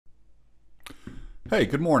Hey,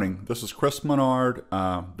 good morning. This is Chris Menard.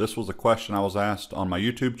 This was a question I was asked on my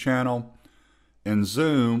YouTube channel. In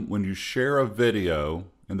Zoom, when you share a video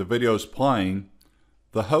and the video is playing,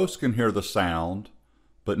 the host can hear the sound,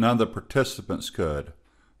 but none of the participants could.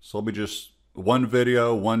 So let me just, one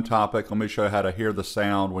video, one topic. Let me show you how to hear the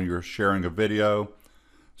sound when you're sharing a video.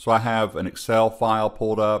 So I have an Excel file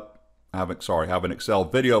pulled up. I have an Excel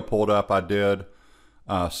video pulled up I did.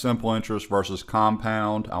 Simple interest versus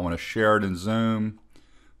compound. I want to share it in Zoom.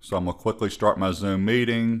 So I'm going to quickly start my Zoom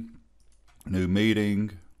meeting. New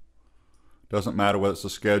meeting. Doesn't matter whether it's a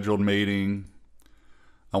scheduled meeting.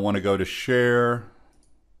 I want to go to share.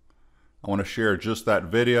 I want to share just that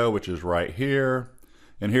video, which is right here.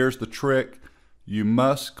 And here's the trick. You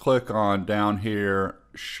must click on down here,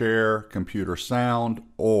 share computer sound,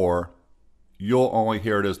 or you'll only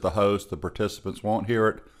hear it as the host. The participants won't hear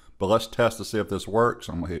it. But let's test to see if this works.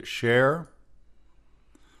 I'm going to hit share.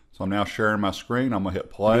 So I'm now sharing my screen. I'm going to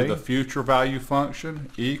hit play. The future value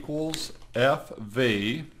function equals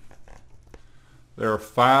FV. There are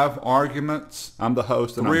 5 arguments. I'm the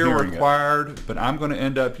host and 3 are required, but I'm going to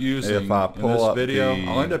end up using, if I pull in this up video,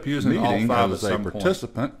 I'll end up using all 5 as a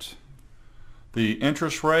participant. The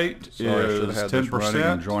interest rate is 10%.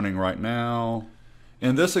 I'm joining right now.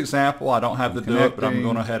 In this example, I don't have to do it, but I'm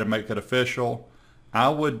going to go ahead and make it official. I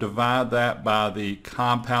would divide that by the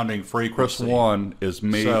compounding frequency. Chris 1 is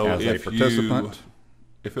me as a participant.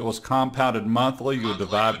 If it was compounded monthly, you would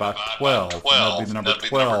divide by 12. And that would be the number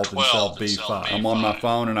 12 in cell B5. I'm on my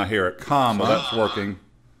phone and I hear it, comma. So that's working.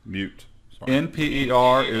 Mute. Sorry.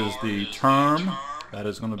 NPER is the term. That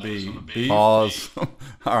is going to be B. Pause.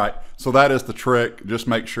 All right. So that is the trick. Just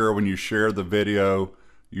make sure when you share the video,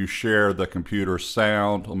 you share the computer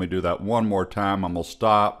sound. Let me do that one more time. I'm going to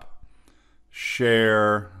stop.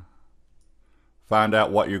 Share, find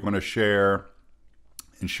out what you're going to share,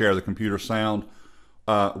 and share the computer sound.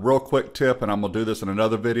 Real quick tip, and I'm going to do this in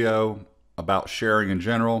another video about sharing in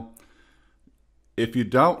general. If you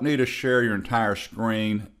don't need to share your entire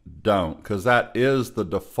screen, don't, because that is the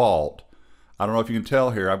default. I don't know if you can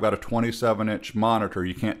tell here, I've got a 27-inch monitor.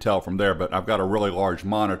 You can't tell from there, but I've got a really large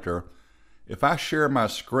monitor. If I share my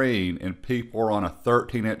screen and people are on a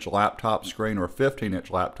 13-inch laptop screen or a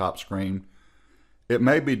 15-inch laptop screen, it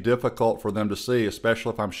may be difficult for them to see,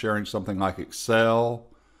 especially if I'm sharing something like Excel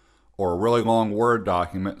or a really long Word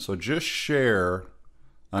document. So just share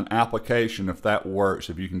an application if that works,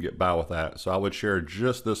 if you can get by with that. So I would share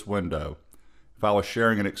just this window. If I was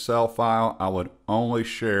sharing an Excel file, I would only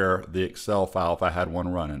share the Excel file if I had one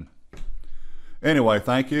running. Anyway,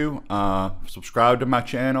 thank you. Subscribe to my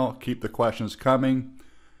channel. Keep the questions coming.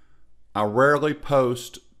 I rarely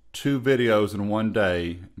post 2 videos in one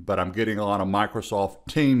day, but I'm getting a lot of Microsoft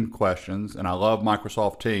Teams questions, and I love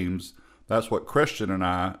Microsoft Teams. That's what Christian and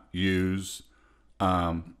I use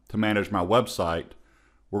to manage my website.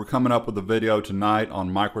 We're coming up with a video tonight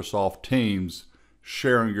on Microsoft Teams,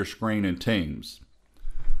 sharing your screen in Teams.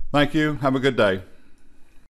 Thank you. Have a good day.